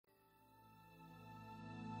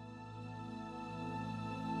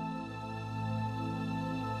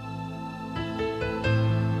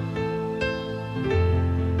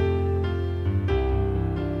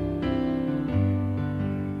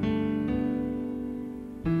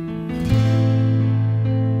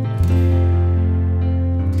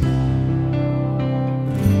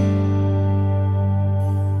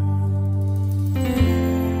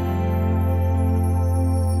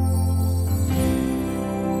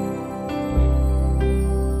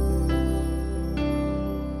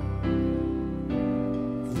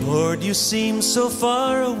Lord, you seem so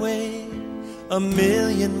far away,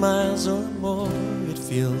 1,000,000 miles or more it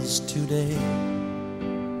feels today.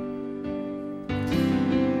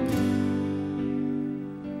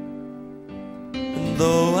 And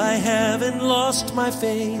though I haven't lost my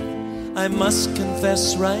faith, I must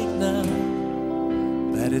confess right now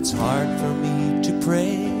that it's hard for me to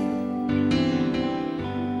pray.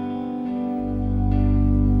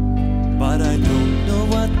 But I don't know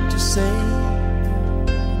what to say,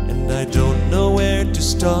 and I don't know where to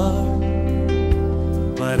start.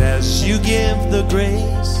 But as you give the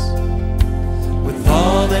grace, with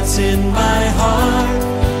all that's in my heart,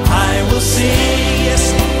 I will sing, yes,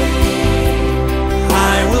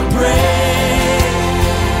 I will pray.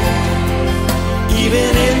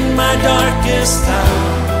 Even in my darkest hour,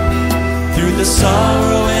 through the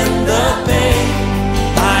sorrow and the pain,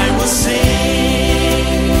 I will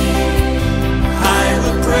sing, I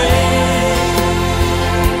will pray.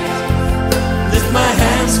 Lift my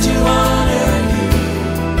hands to honor you,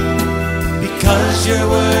 because your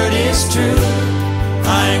word is true,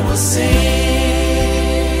 I will sing.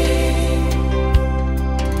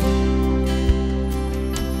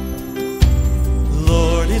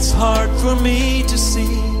 Lord, it's hard for me to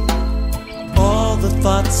see all the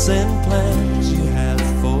thoughts and plans you have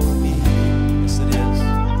for me. Yes, it is.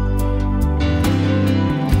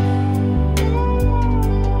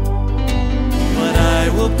 But I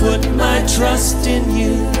will put my trust in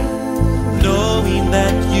you, knowing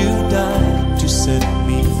that you died to set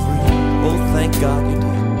me free. Oh, thank God you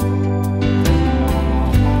did.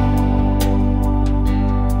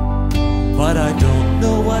 But I don't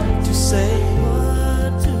know what to say,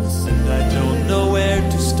 and I don't know where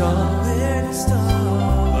to start.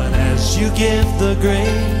 But as you give the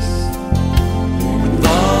grace, with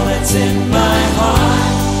all that's in my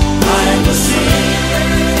heart, I will sing,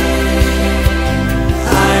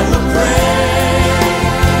 I will pray.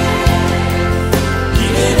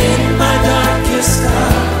 Even in my darkest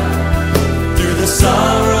hour, through the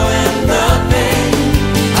sorrow and the pain,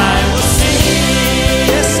 I will sing,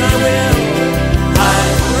 yes I will, I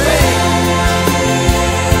will praise.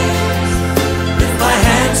 Lift my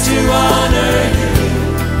hands to honor you,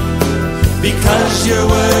 because your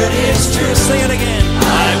word is true. Sing it again.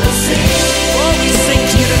 I will sing. Oh, we sing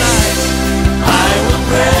to you tonight. I will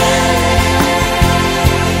praise.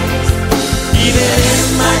 Even in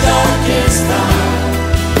my darkest hour,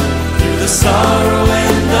 through the sorrow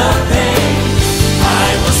and the pain, I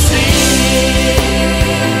will sing,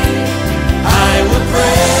 I will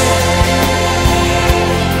praise.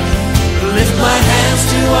 Lift my hands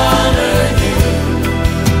to honor you,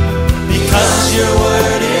 because your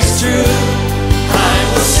word is true. I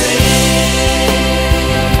will sing,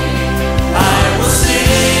 I will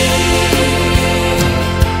sing,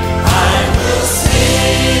 I will sing.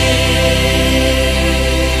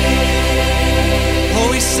 Oh,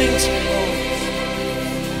 we sing to you, Lord.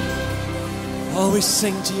 Oh, we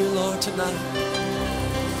sing to you, Lord, tonight.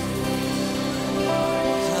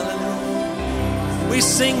 Hallelujah. We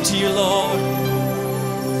sing to you, Lord.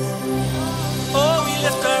 Oh, we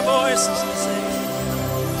lift our voices and sing.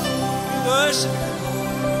 We worship you, Lord.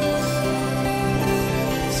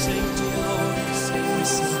 We sing to you, Lord. We sing, we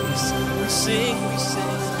sing, we sing, we sing, we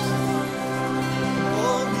sing.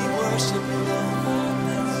 Oh, we worship you, Lord.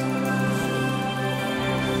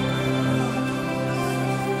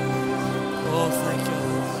 Oh, thank you,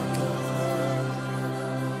 Lord.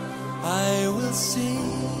 I will sing.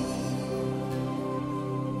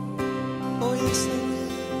 Oh, yes, I will.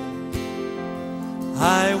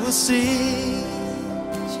 I will sing.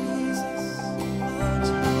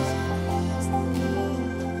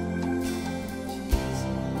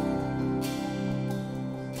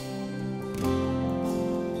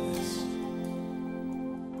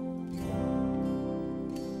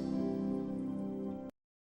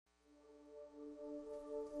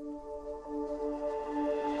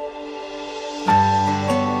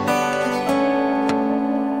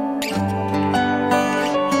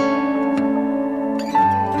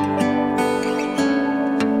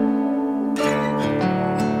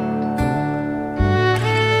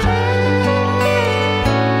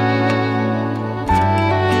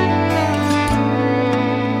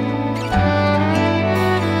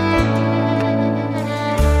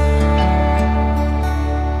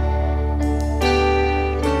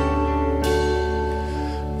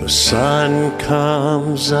 Sun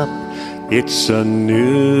comes up, it's a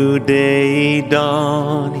new day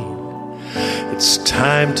dawning. It's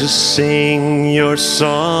time to sing your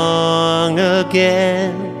song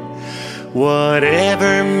again.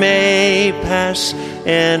 Whatever may pass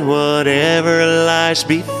and whatever lies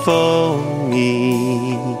before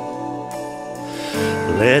me,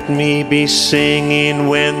 Let me be singing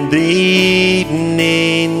when the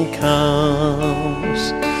evening comes.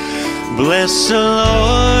 Bless the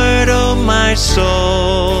Lord, oh my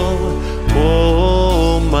soul,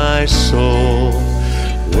 oh my soul.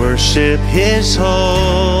 Worship His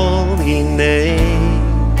holy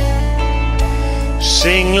name.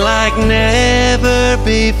 Sing like never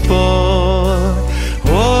before,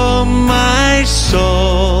 oh my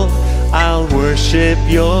soul. I'll worship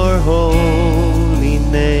your holy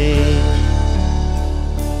name.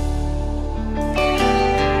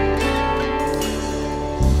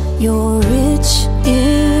 You're rich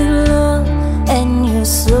in love and you're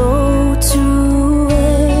slow to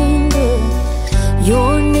anger.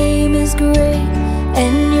 Your name is great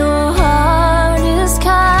and your heart is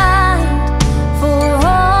kind. For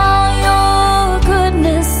all your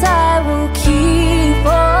goodness I will keep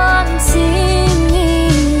on singing.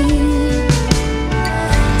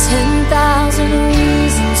 10,000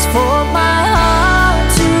 reasons for my heart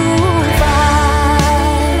to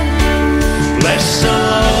find. Bless the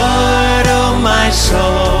Lord, oh my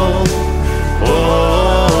soul,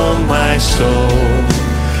 oh my soul.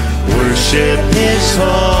 Worship His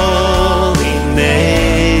holy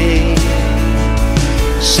name.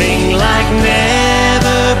 Sing like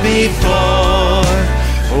never before,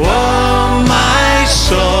 oh my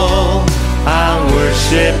soul. I'll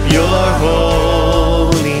worship your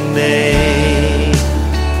holy name.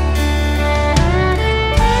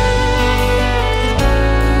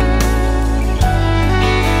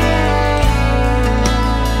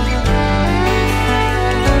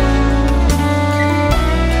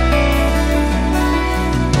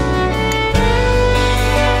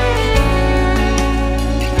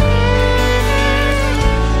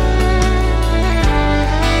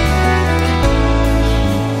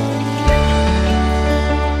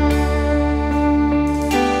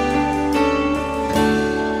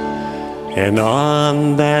 And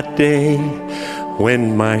on that day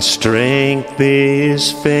when my strength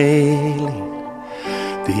is failing,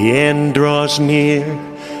 the end draws near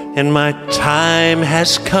and my time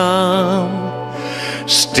has come,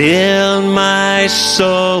 still my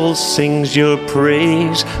soul sings your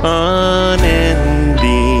praise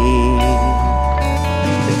unending.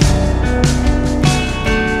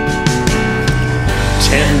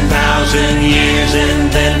 10,000 years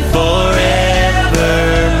and then forevermore.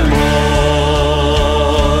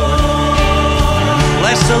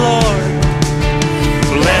 Bless the Lord.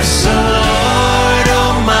 Bless the Lord,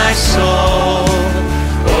 oh my soul,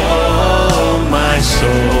 oh my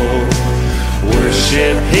soul.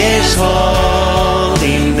 Worship His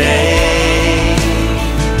holy name.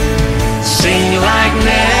 Sing like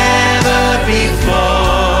never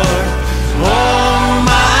before, oh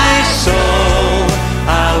my soul.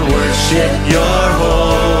 I'll worship your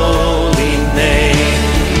holy name.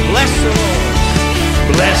 Bless the Lord.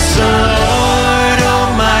 Bless the Lord, oh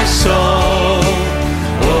my soul,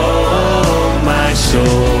 oh my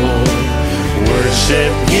soul.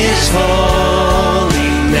 Worship His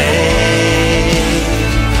holy name.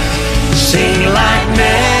 Sing like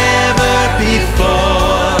never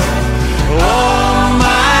before, oh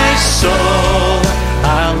my soul.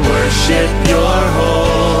 I'll worship your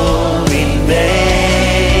holy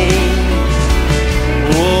name.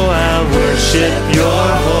 Oh, I'll worship your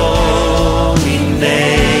holy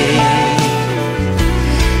name.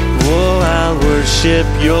 Oh, I'll worship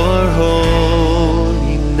your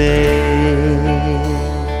holy name.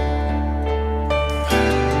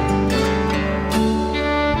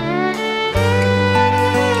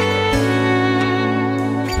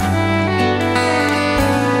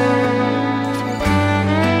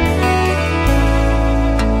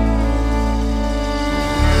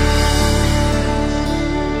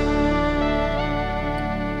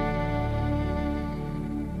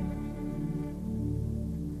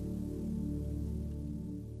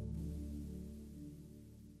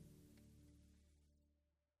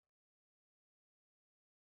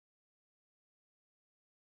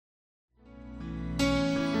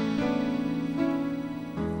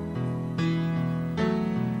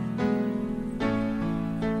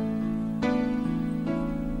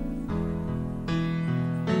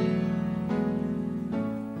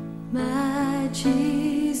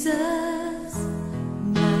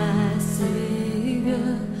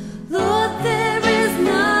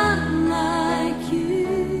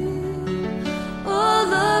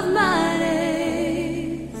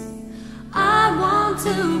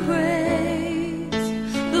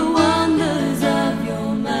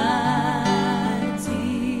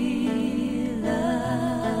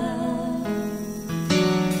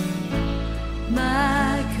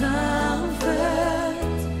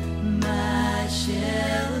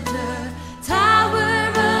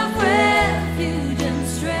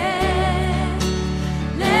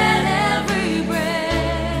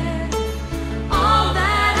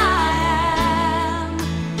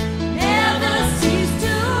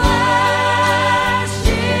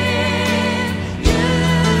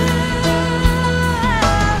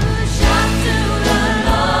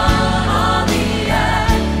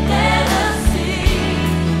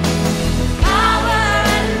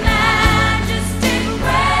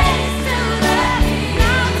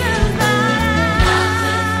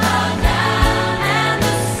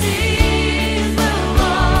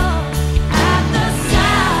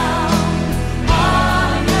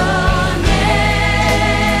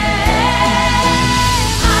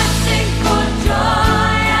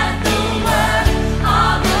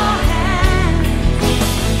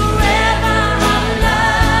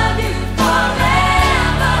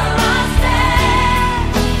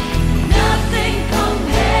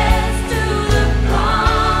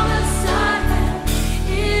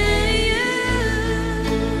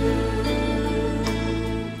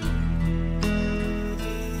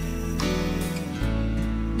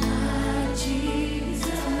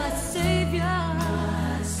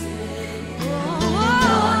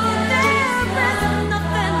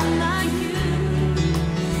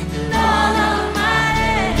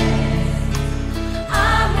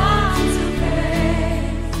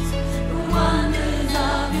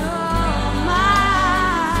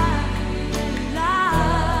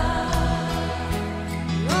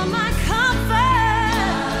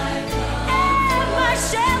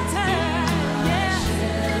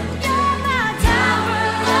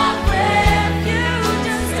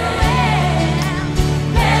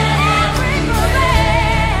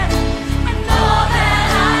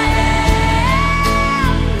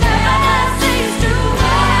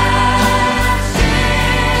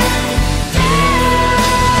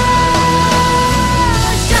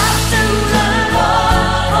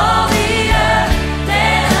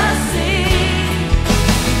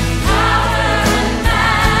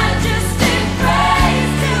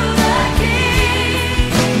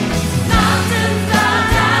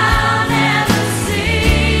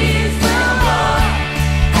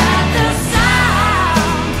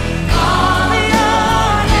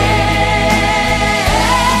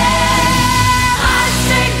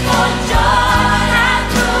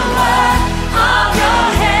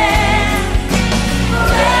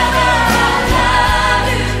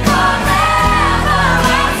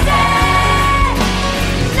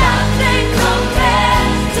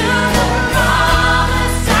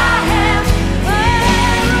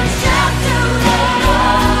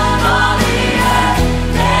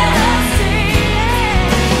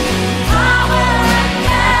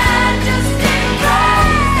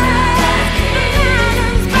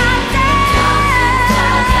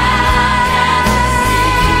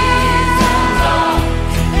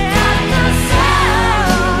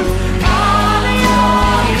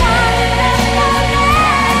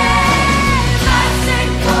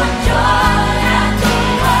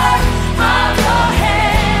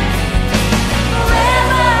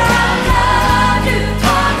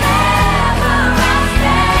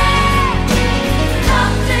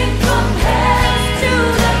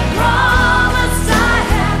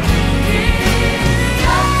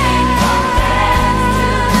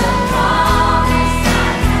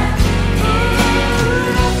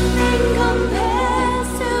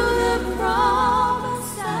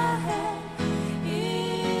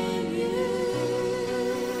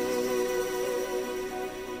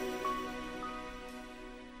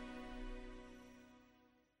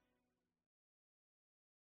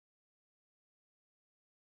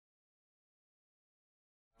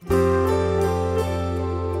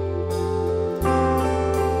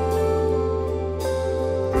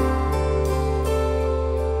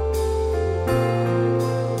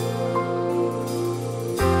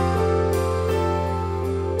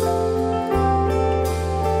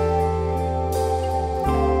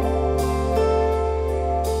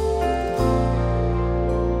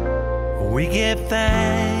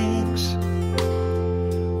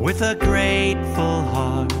 with a grateful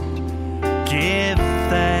heart, give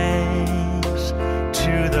thanks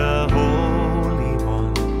to the Holy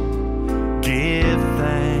One. Give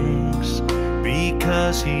thanks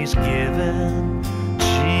because He's given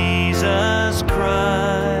Jesus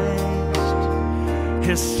Christ,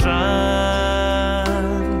 His Son.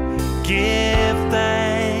 Give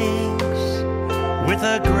thanks with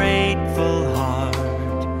a grateful heart.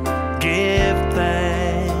 Give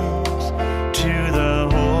thanks to the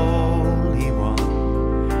Holy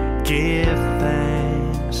One. Give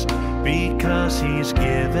thanks because He's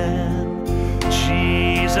given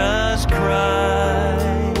Jesus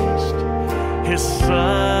Christ, His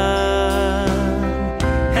Son.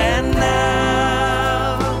 And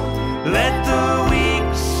now let the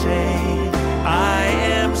weak say, I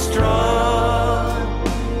am strong.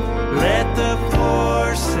 Let the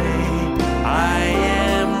poor say, I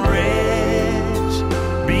am rich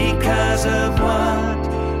because of what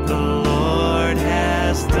the Lord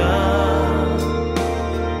has done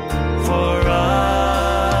for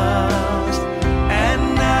us.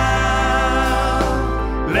 And now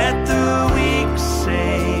let the weak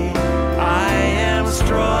say, I am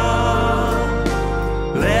strong.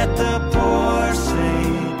 Let the poor say,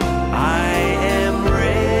 I am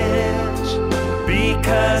rich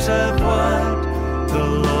because of what the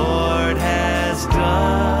Lord has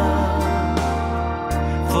done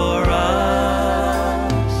for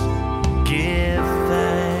us. Give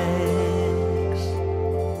thanks.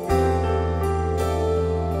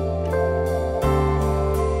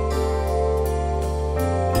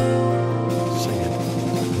 Sing it.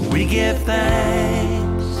 We give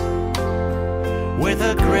thanks with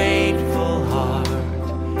a grateful heart.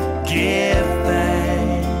 Give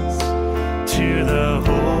thanks to the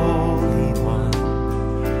Holy One.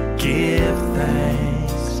 Give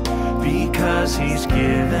thanks because He's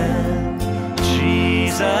given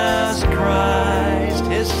Jesus Christ,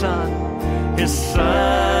 His Son, His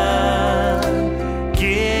Son.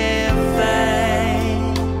 Give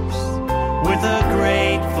thanks with a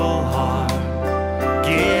grateful heart.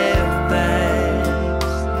 Give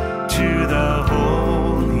thanks to the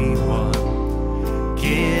Holy One.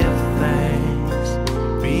 Give thanks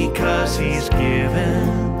because He's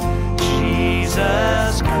given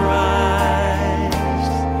Jesus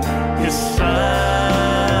Christ, His Son.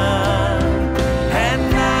 And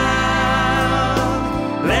now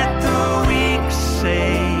let the weak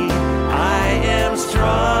say, I am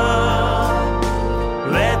strong.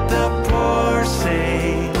 Let the poor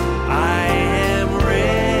say, I am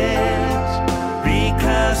rich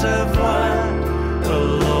because of what the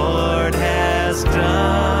Lord has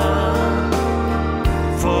done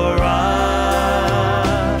for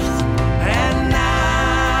us. And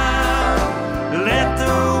now let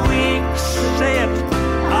the weak say it,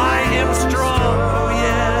 I am strong, oh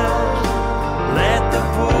yes. Let the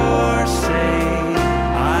poor say,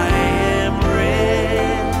 I am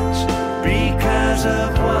rich because of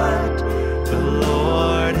what the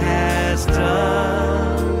Lord has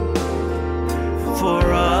done for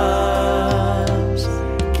us.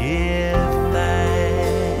 Give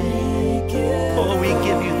thanks. Oh, we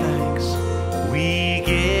give you thanks. We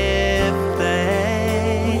give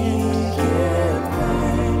thanks.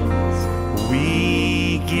 We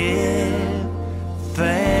give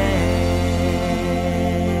thanks.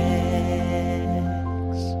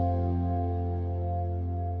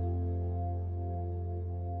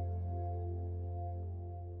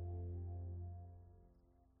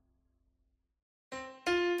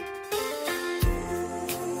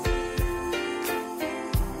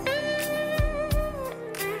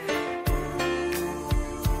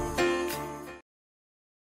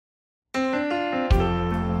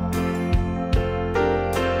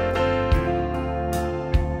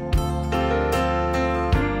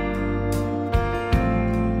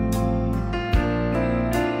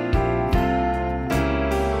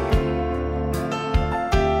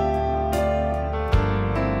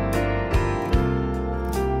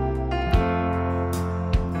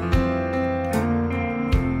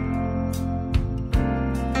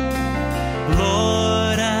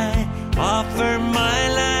 Lord, I offer my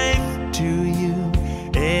life to you,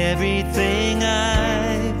 everything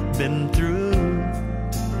I've been through.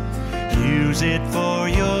 Use it for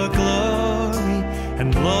your glory,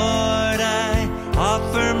 and Lord, I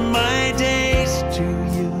offer my days to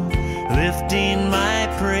you, lifting my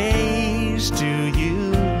praise to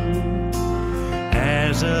you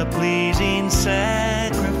as a pleasing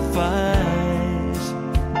sacrifice.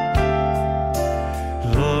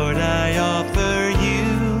 Lord, I offer you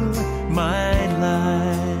my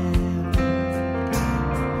life.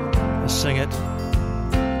 Let's sing it.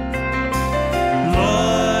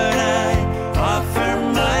 Lord,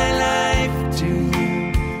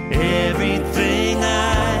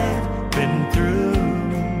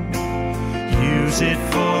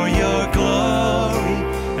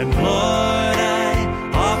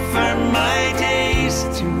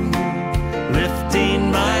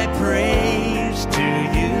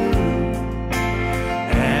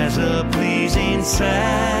 pleasing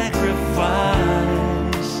sacrifice.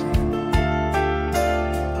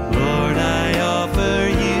 Lord, I offer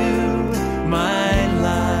you my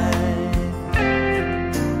life.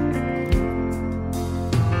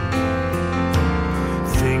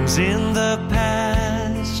 Things in the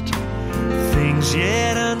past, things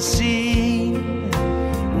yet unseen,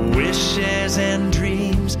 wishes and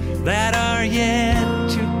dreams that are yet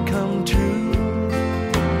to come true.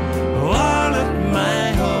 All of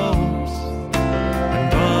my hopes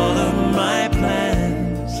and all of my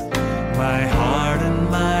plans, my heart and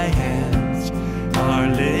my hands are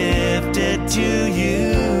lifted to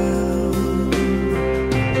you.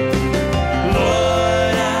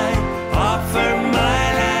 Lord, I offer my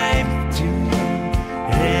life to you.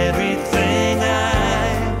 Everything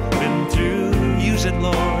I've been through, use it,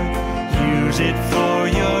 Lord. Use it for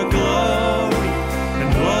your glory.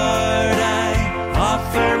 And Lord, I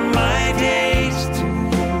offer my days to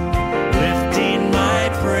you, lifting my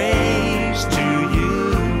praise to you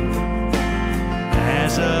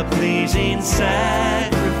as a pleasing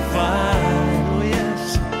sacrifice. Oh, yes.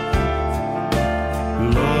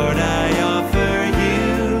 Lord, I offer you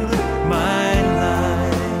my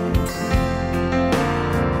life.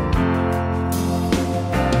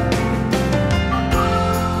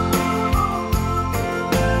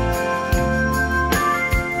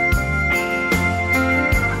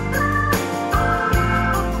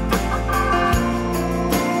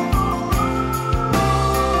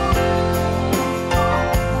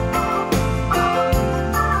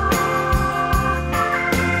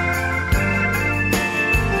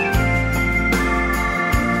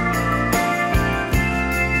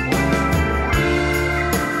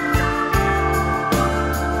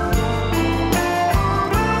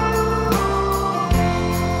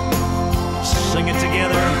 Sing it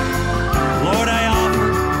together. Lord, I offer.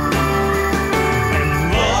 And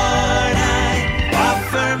Lord, I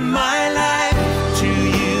offer my life to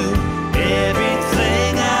you.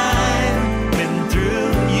 Everything I've been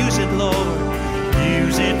through, use it, Lord.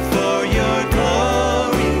 Use it for your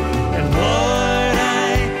glory. And Lord, I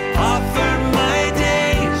offer my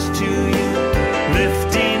days to you,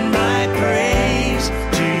 lifting my praise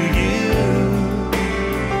to you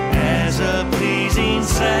as a pleasing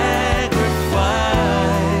sacrifice.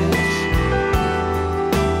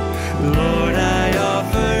 Lord, I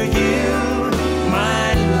offer you my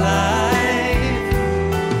life.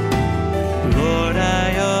 Lord,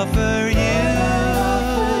 I offer you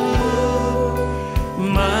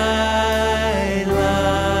my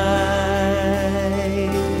life.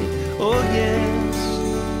 Oh, yes.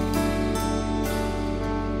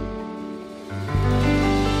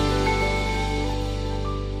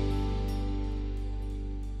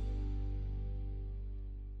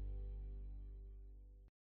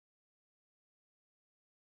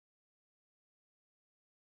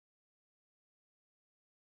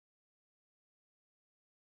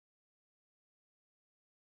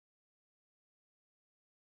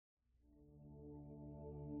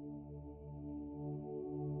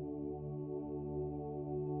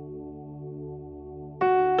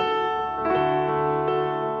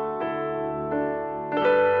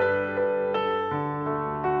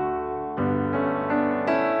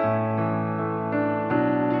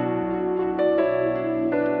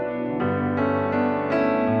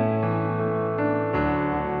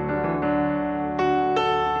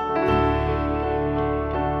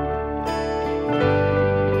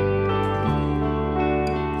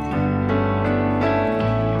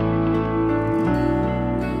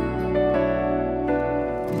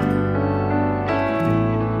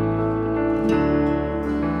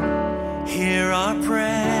 Hear our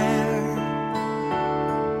prayer.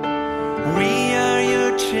 We are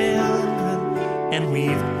your children, and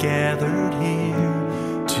we've gathered here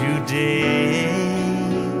today.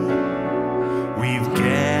 We've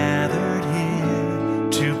gathered here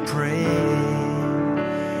to pray.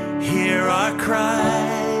 Hear our cry.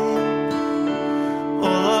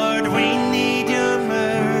 Oh Lord, we need your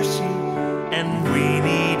mercy, and we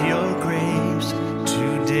need your grace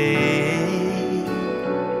today.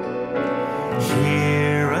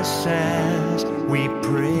 Hear us as we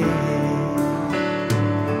pray.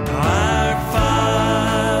 Our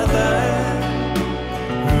Father,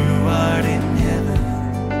 who art in heaven,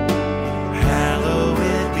 hallowed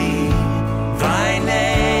be thy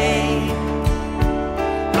name.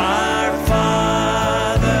 Our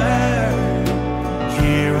Father,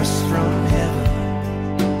 hear us from heaven.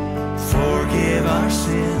 Forgive our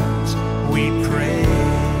sins, we pray.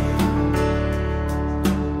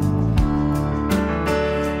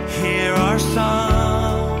 Hear our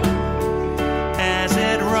song.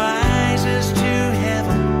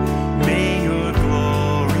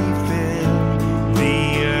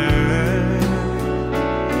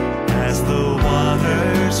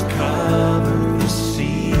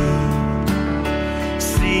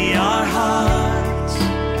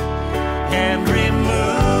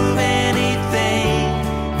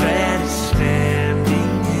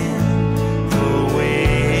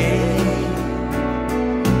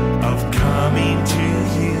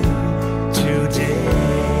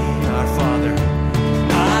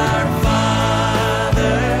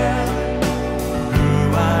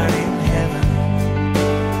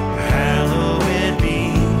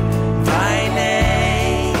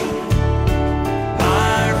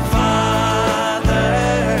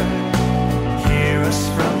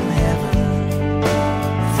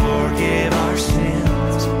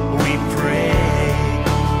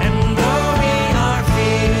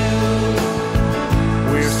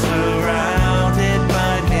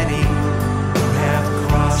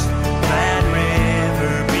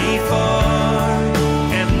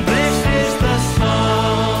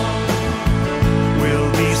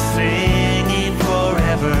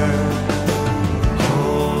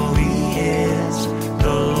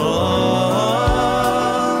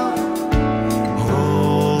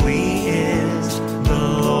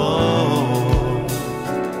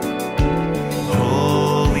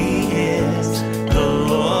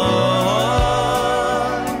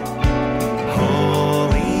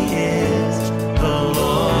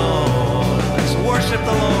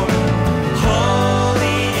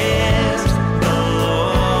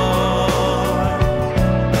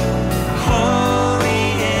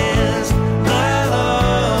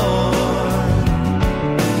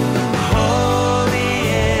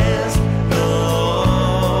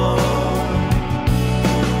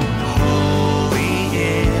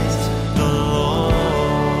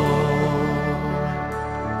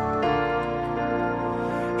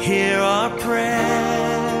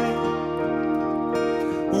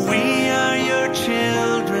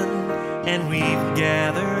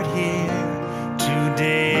 gathered here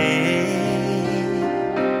today.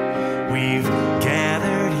 We've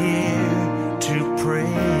gathered here to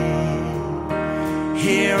pray.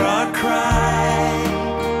 Hear our cry.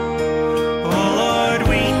 Oh Lord,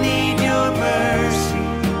 we need your mercy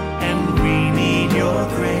and we need your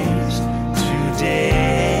grace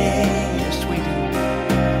today. Yes, we do.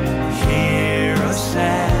 Hear us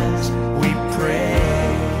as we pray.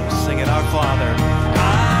 Sing it, our Father.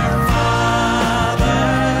 Our Father,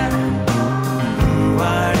 who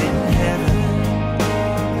art in heaven,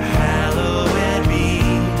 hallowed be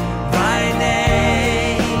thy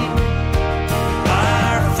name.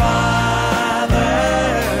 Our Father,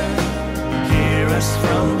 hear us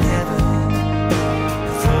from heaven,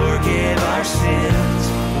 forgive our sins,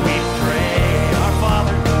 we pray. Our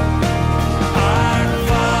Father, our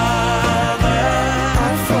Father,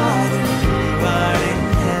 who art in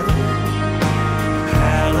heaven,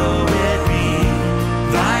 hallowed be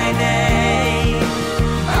thy name.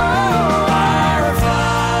 Our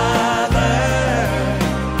Father,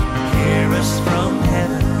 hear us from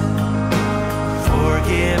heaven,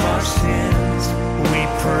 forgive our sins, we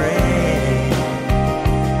pray.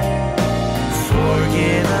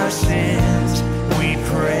 Forgive our sins, we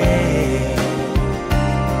pray.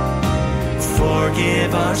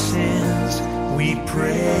 Forgive our sins, we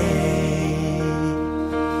pray.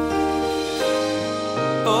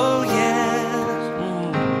 Oh yes.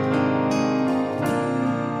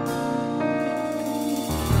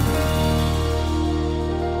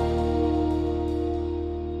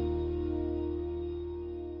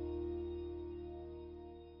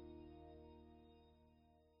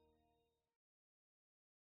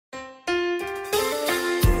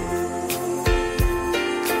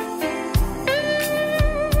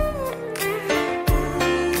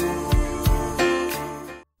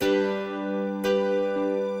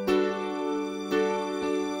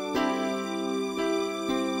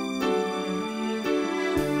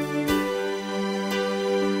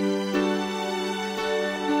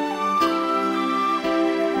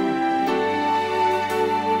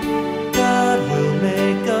 God will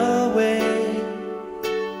make a way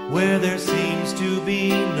where there seems to be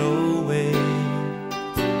no way.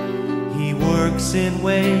 He works in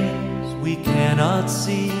ways we cannot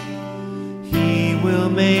see. He will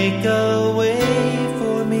make a way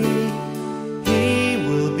for me. He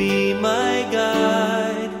will be my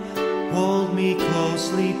guide, hold me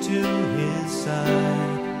closely to his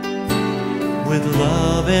side. With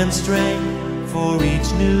love and strength for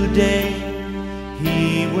each new day,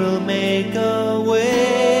 he will make a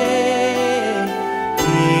way.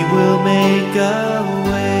 He will make a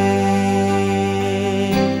way.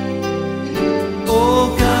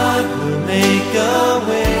 Oh, God will make a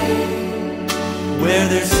way where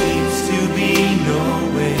there seems to be no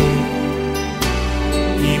way.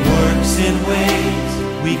 He works in ways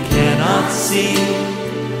we cannot see.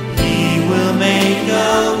 He will make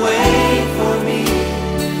a way for me.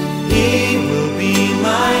 He will be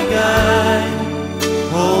my guide,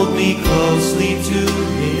 hold me closely to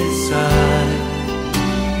his side.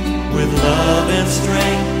 With love and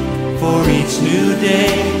strength for each new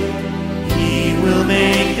day, he will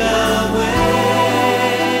make a way.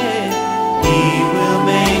 He will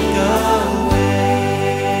make a way.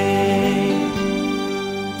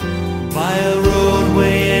 By a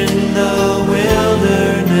roadway in the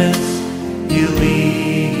wilderness, he'll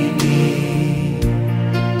lead me.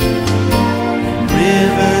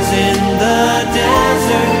 Rivers in the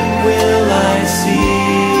desert will I see.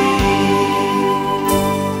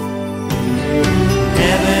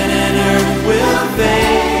 Heaven and earth will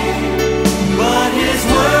fade, but his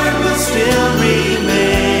word will still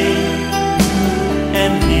remain.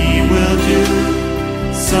 And he will do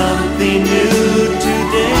something new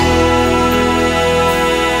today.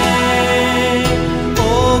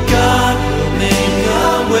 Oh, God will make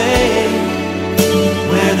a way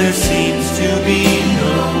where there seems to be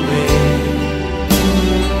no way.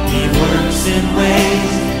 He works in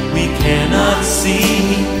ways we cannot see.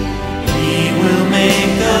 He will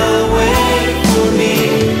make a way for me.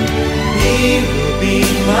 He will be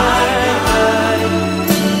my guide,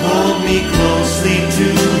 hold me closely to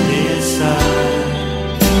his side.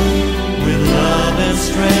 With love and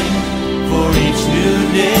strength for each new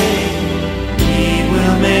day, he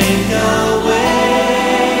will make a way.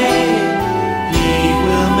 He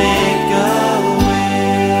will make a way.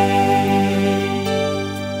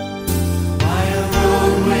 By a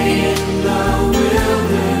roadway in the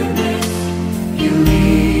wilderness,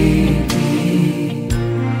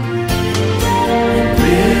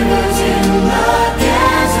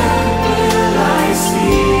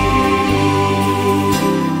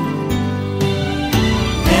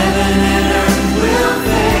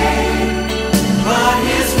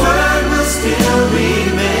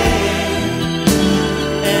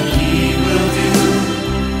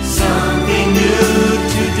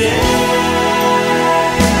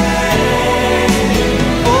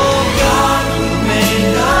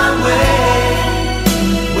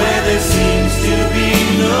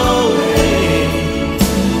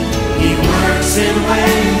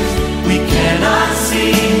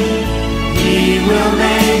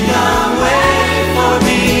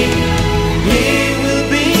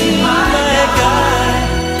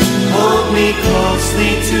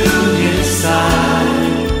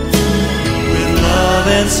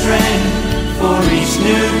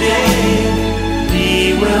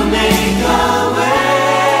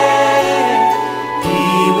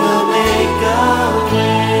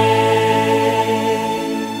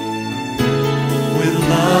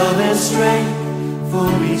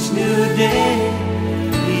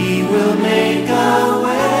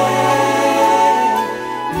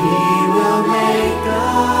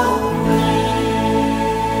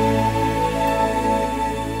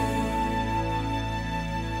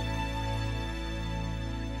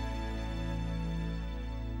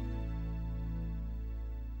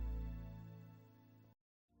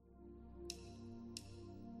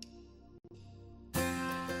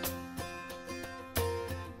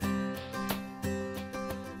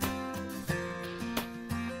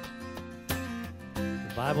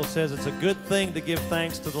 Bible says it's a good thing to give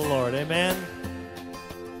thanks to the Lord. Amen?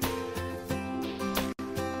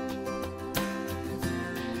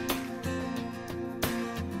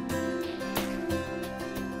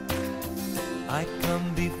 I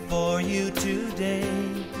come before you today,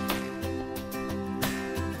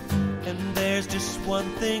 and there's just one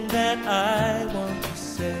thing that I want to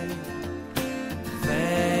say.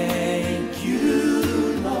 Thank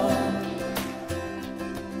you, Lord.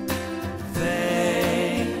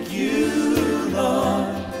 Thank you,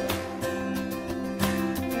 Lord,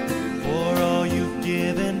 for all you've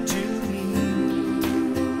given to me,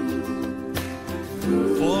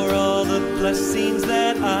 for all the blessings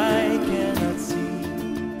that I cannot see.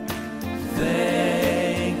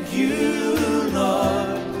 Thank you,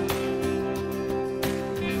 Lord.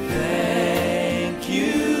 Thank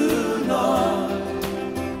you, Lord.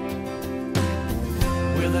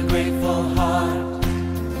 With a grateful heart,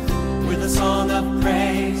 with a song of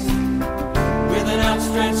praise, with an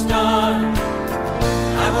outstretched arm,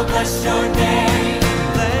 I will bless your name.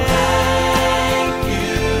 Thank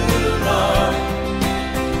you, Lord.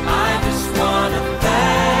 I just want to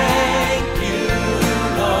thank you,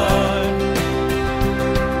 Lord.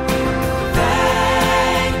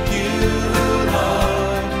 Thank you,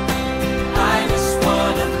 Lord. I just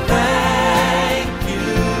want to thank you,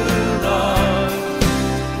 Lord.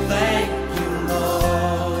 Thank you, Lord.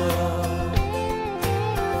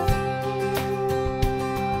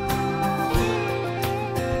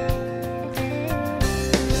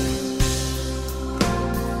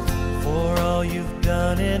 For all you've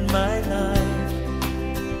done in my life,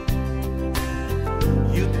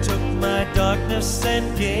 you took my darkness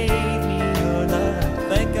and gave me your light.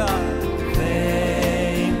 Thank God.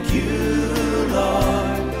 Thank you,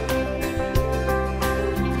 Lord.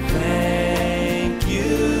 Thank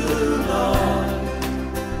you, Lord.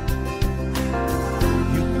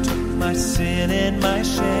 You took my sin and my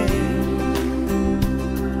shame.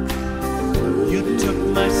 You took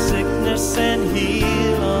my sickness and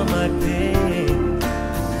healed all my pain.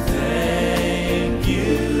 Thank you,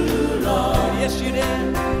 Lord. Yes, you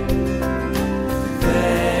did.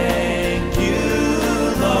 Thank you,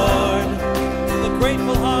 Lord. With a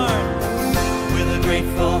grateful heart, with a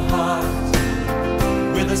grateful heart,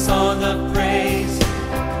 with a song of praise,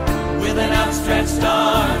 with an outstretched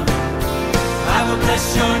arm, I will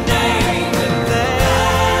bless your name.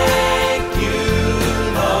 Thank you,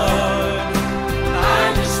 Lord.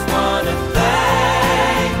 I just want to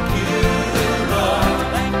thank you, Lord.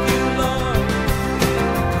 Thank you, Lord.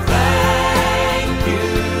 Thank you,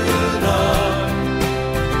 Lord.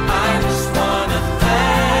 I just want to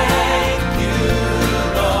thank you,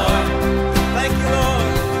 Lord. Thank you,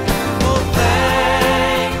 Lord. Oh,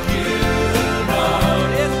 thank you, Lord.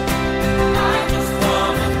 Yes. I just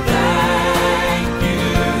want to thank you,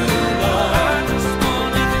 Lord. I just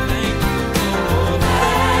want to thank you, Lord.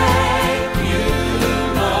 Thank you,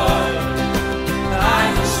 Lord. I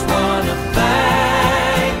just want to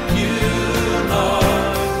thank you,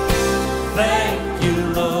 Lord. Thank you,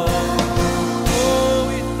 Lord. Oh,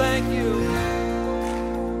 we thank you.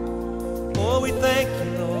 Oh, we thank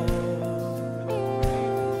you, Lord.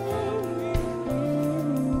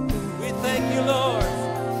 We thank you, Lord.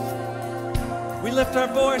 We lift our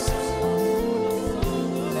voices.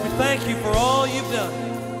 We thank you for all you've done,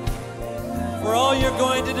 for all you're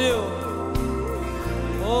going to do.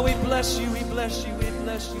 Oh, we bless you, we bless you, we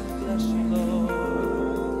bless you, we bless you, Lord.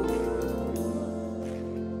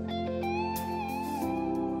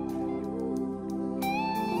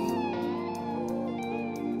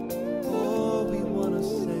 Oh, we want to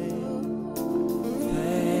say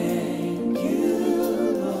thank you,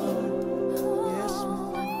 Lord. Yes,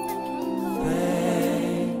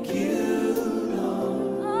 thank you, Lord.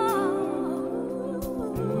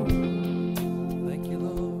 Thank you,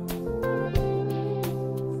 Lord.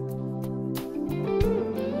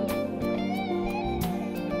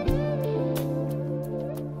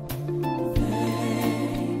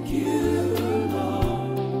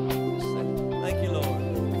 Thank you, Lord. Thank you, Lord.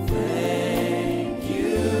 Thank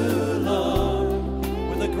you, Lord.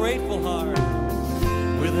 With a grateful heart,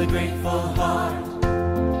 with a grateful heart,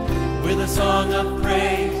 with a song of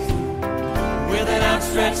praise, with an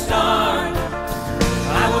outstretched arm,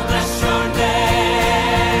 I will bless your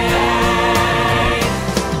name.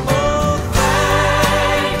 Oh,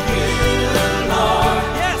 thank you, Lord.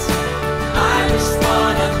 Yes, I just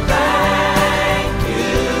want to thank you,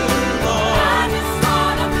 Lord. I just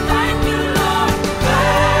want to thank you, Lord.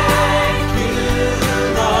 Thank you,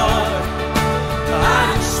 Lord. I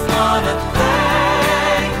just want to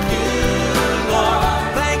thank you, Lord.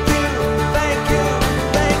 Thank you, thank you,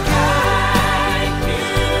 thank you. Thank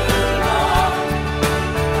you,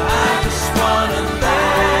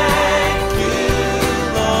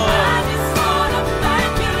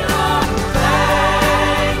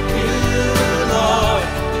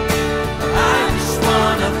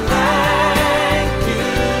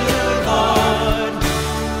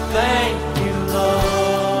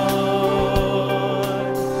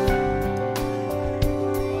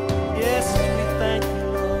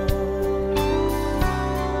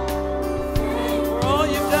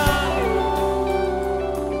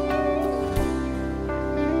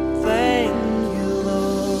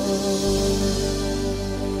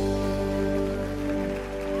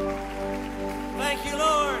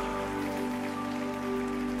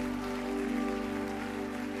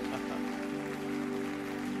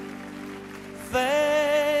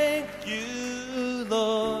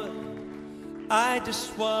 I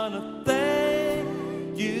just want to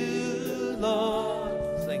thank you, Lord.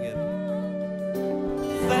 Sing it.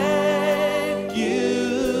 Thank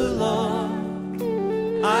you, Lord.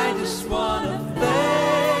 I just want to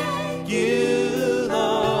thank you,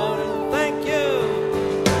 Lord. Thank you.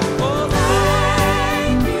 Oh,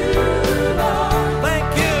 thank you, Lord.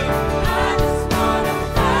 Thank you. I just want to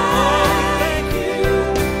thank you.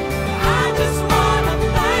 I just want to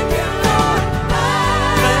thank you, Lord.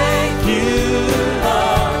 Thank you,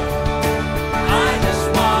 Lord. I just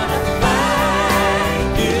want to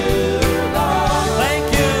thank you, Lord. Thank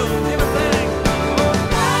you. Give a thank.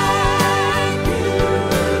 Thank you,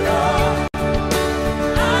 Lord.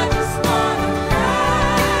 I just want to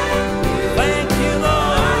thank you. Thank you,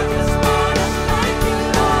 Lord. I just want to thank you,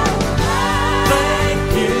 Lord. Thank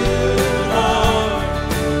you, Lord.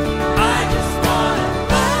 I just want to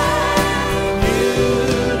thank you,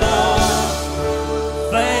 Lord.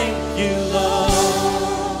 Thank you, Lord.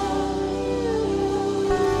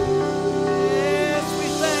 Yes, we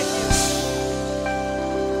thank you.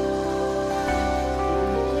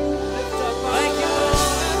 Lift up our thank you,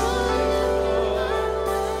 Lord,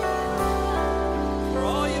 for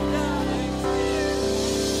all you've done.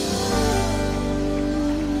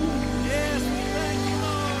 Yes, we thank you,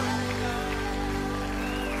 Lord.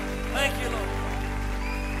 Thank you, Lord.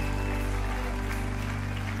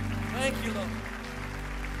 Thank you, Lord.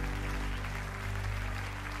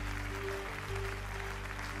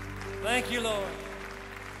 Thank you, Lord.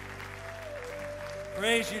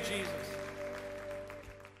 Praise you, Jesus.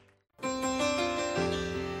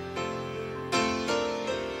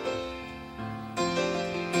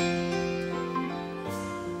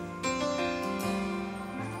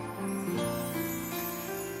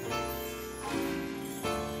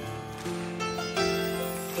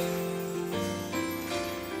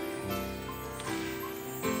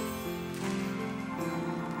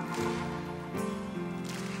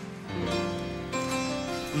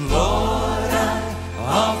 Lord, I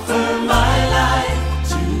offer my life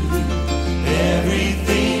to you.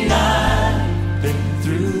 Everything I've been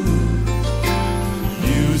through,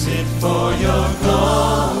 use it for your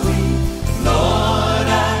glory. Lord,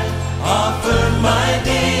 I offer my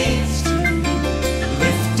days to you,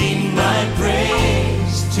 lifting my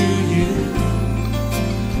praise to you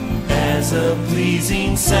as a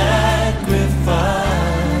pleasing sacrifice.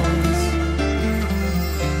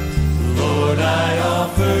 Lord, I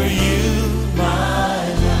offer you my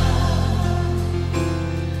life.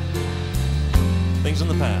 Things in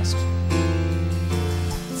the past.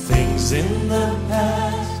 Things in the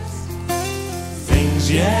past.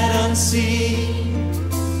 Things yet unseen.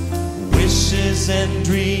 Wishes and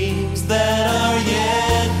dreams that are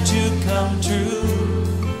yet to come true.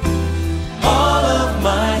 All of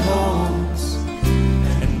my hopes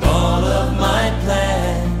and all of my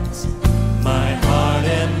plans, my heart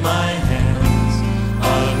and my hands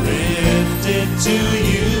are lifted to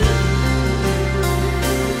you.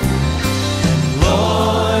 And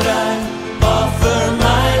Lord, I offer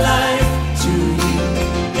my life to you.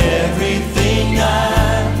 Everything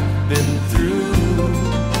I've been through,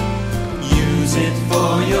 use it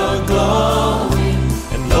for your glory.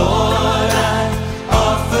 And Lord, I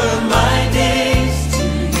offer my days to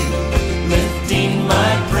you, lifting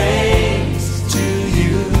my praise to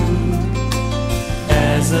you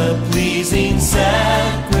as a pleasing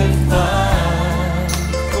sacrifice.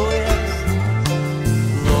 Oh yes,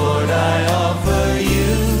 Lord, I offer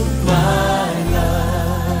you my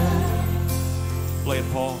life. Play it,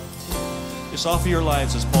 Paul. Just offer your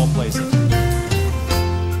lives as Paul plays it.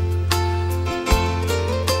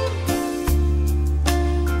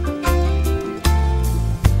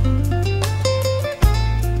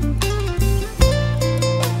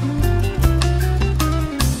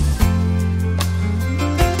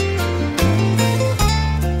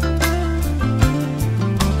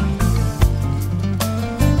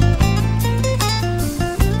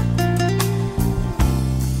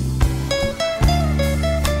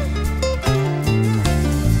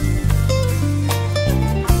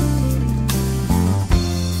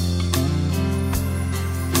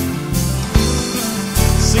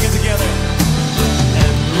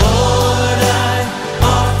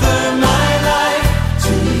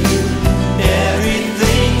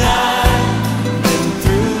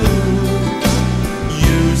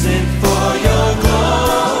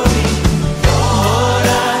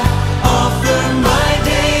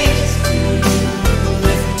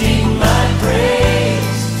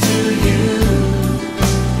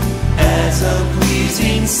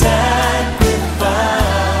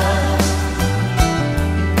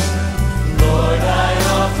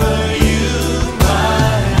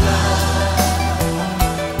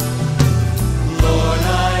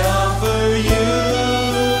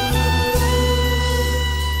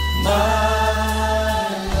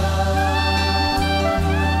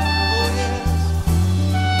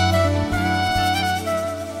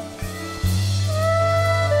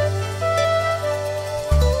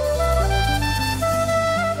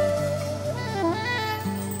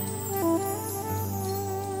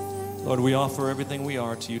 Lord, we offer everything we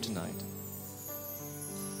are to you tonight.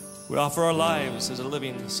 We offer our lives as a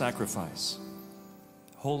living sacrifice,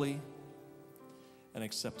 holy and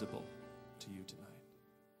acceptable to you tonight.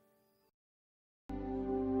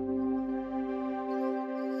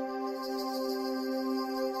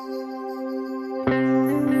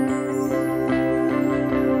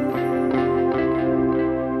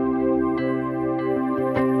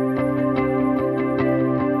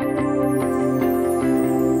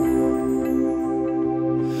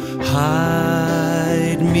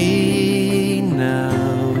 Hide me now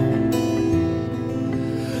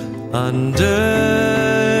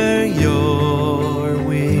under your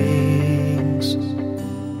wings.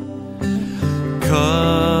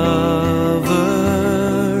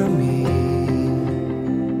 Cover me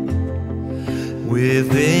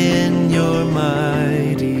within your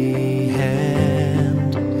mighty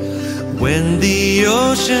hand. When the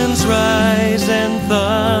oceans rise and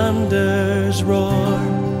thunders roar,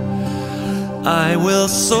 I will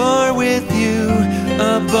soar with you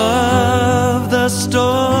above the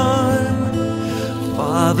storm.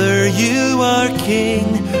 Father, you are king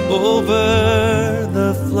over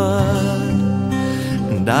the flood,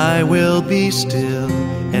 and I will be still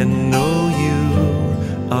and know you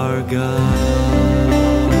are God.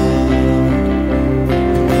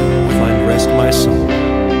 Find rest, my soul.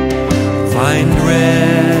 Find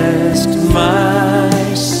rest,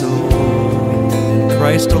 my soul, In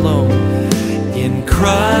Christ alone. in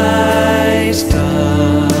Christ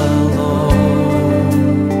alone.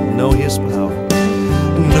 Know his power.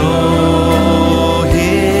 Know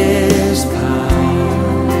his power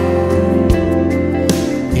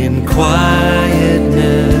in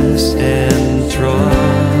quietness and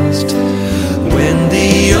trust. When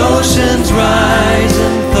the oceans rise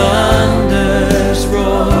and thunders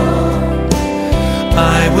roar,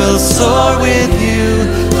 I will soar with you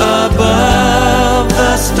above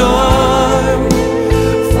the storm.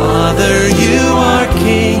 Father, you are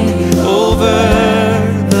king over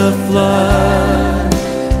the flood,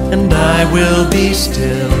 and I will be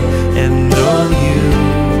still and know you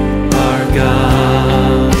are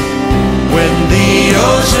God. When the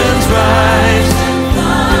oceans rise,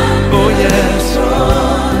 oh yes,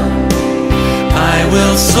 I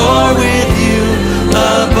will soar with you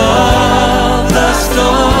above the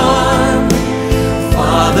storm.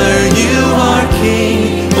 Father, you are king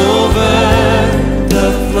over the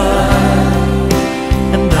flood,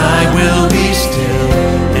 and I will be still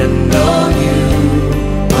and know you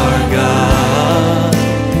are God.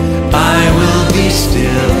 I will be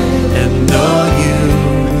still and know you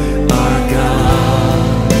are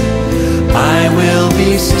God. I will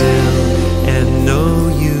be still and know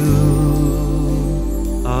you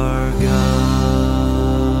are God.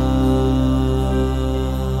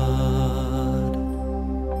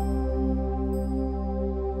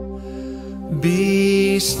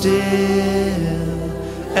 Be still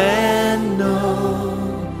and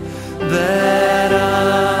know that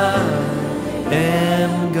I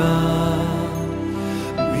am God.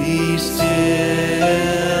 Be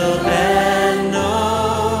still and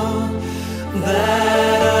know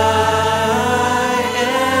that I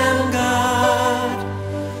am God.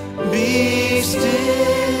 Be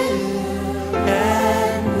still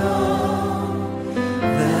and know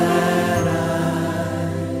that I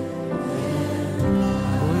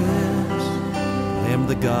am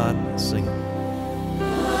the God. Sing.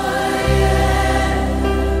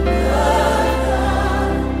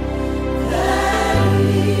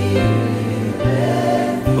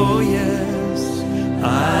 oh yes,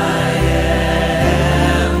 I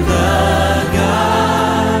am the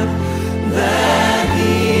God that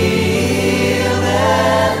healeth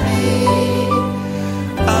thee.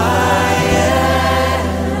 I am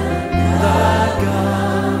the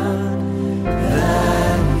God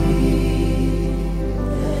that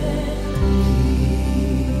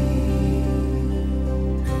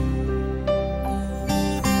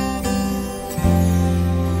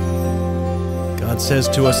God says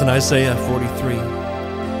to us in Isaiah 43,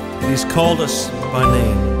 that he's called us by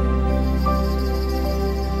name.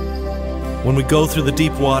 When we go through the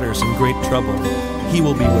deep waters in great trouble, he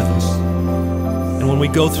will be with us. And when we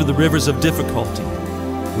go through the rivers of difficulty,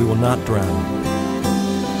 we will not drown.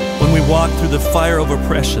 When we walk through the fire of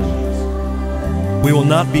oppression, we will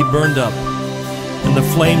not be burned up, and the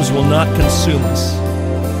flames will not consume us.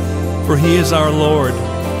 For he is our Lord,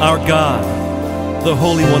 our God, the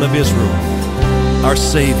Holy One of Israel, our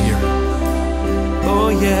Savior. oh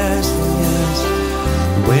yes, yes.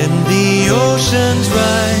 When the oceans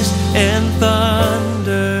rise and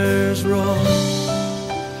thunders roar,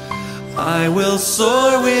 I will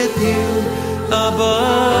soar with you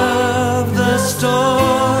above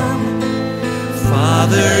storm.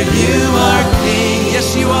 Father, you are King,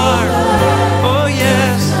 yes you are, oh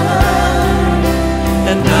yes.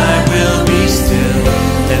 And I will be still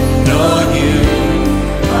and know you,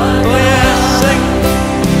 oh yes. Sing.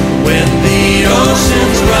 When the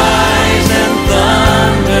oceans rise and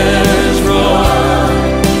thunders roar,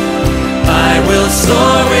 I will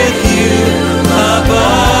soar with you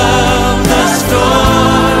above the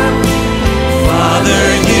storm. Father,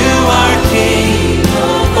 you are King,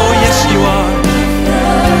 oh yes you are.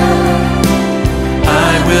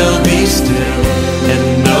 I will be still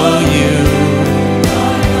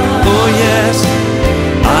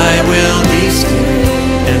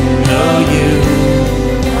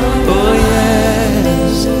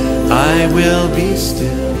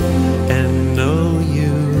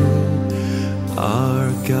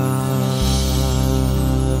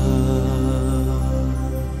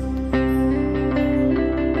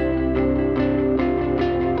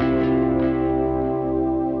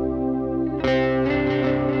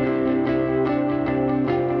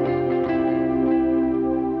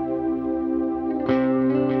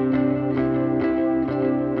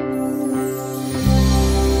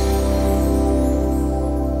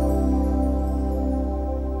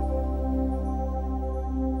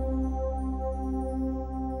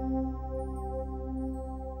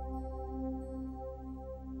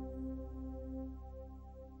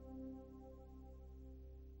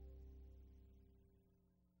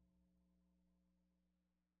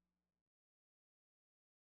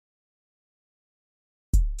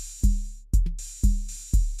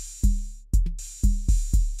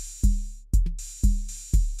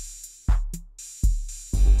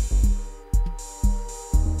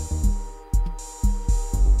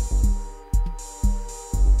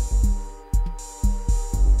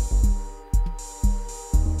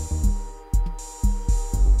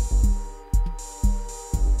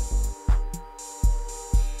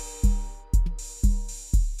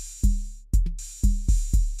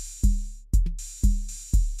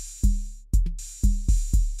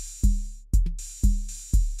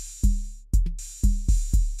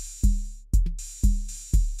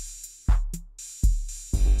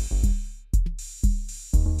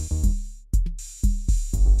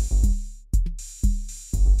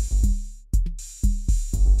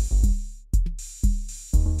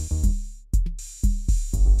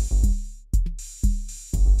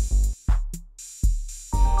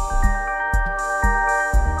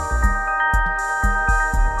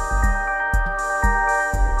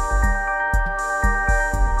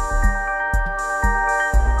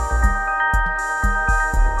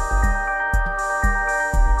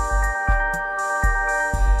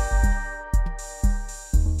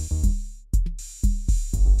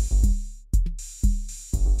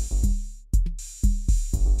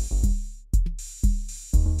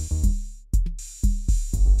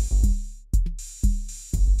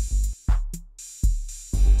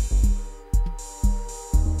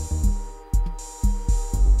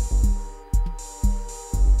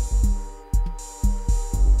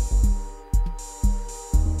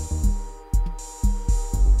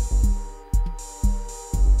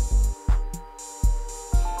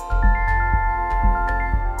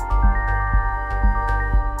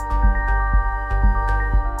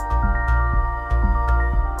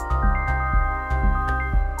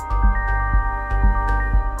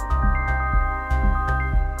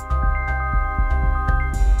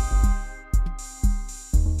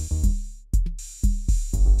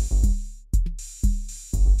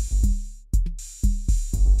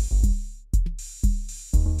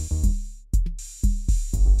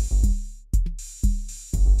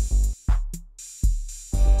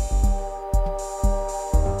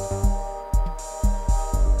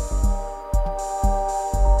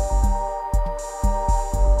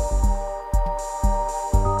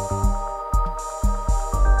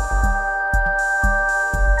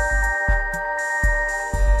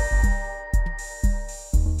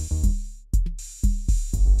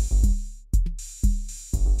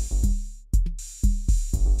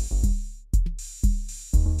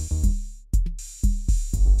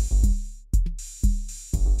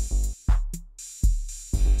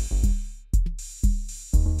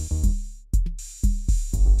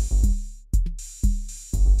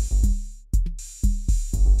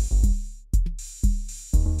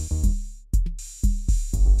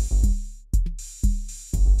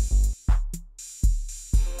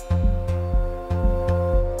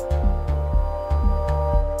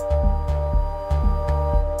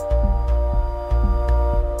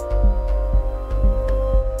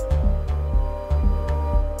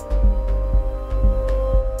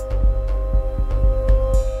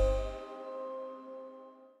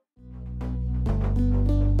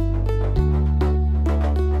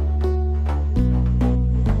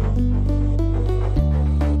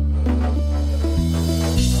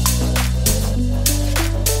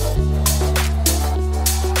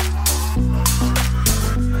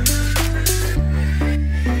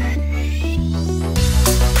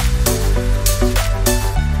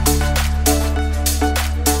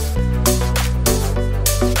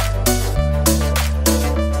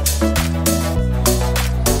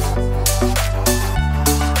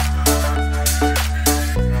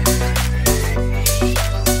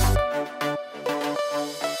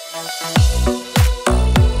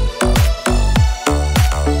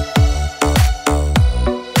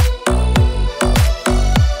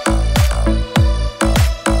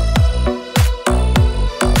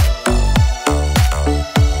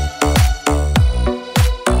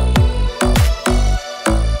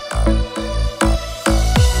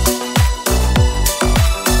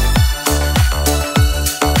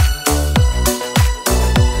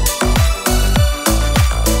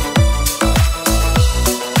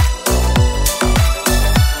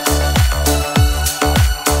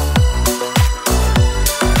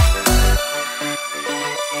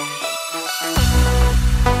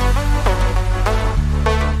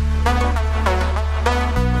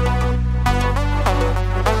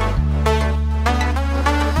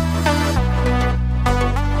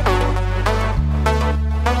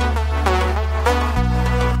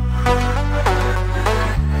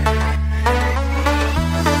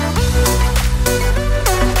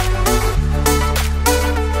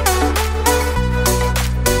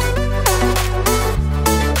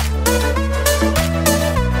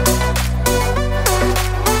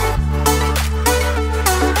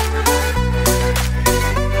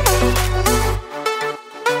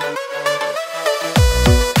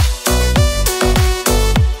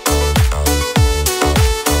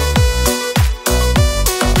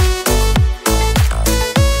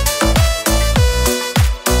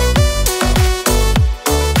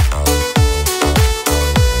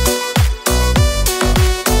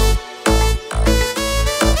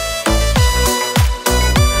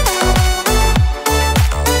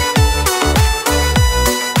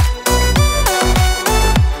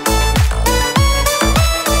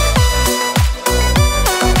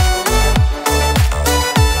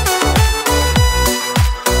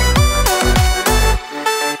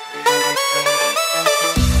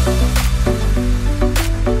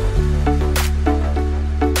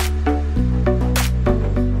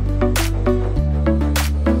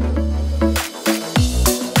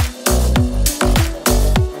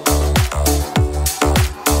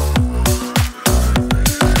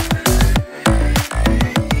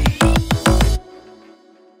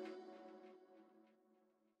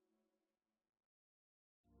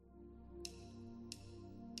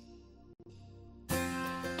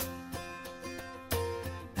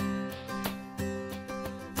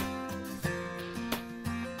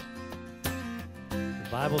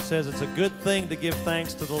The Bible says it's a good thing to give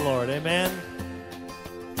thanks to the Lord. Amen?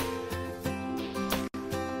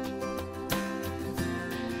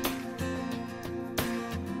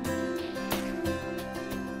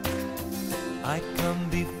 I come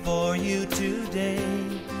before you today,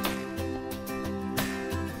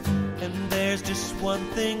 and there's just one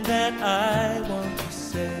thing that I want to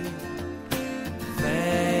say.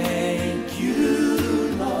 Thank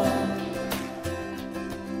you, Lord.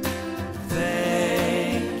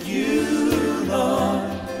 Thank you,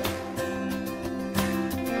 Lord,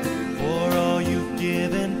 for all you've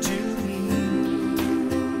given to me,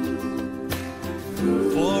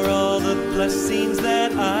 for all the blessings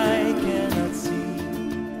that I can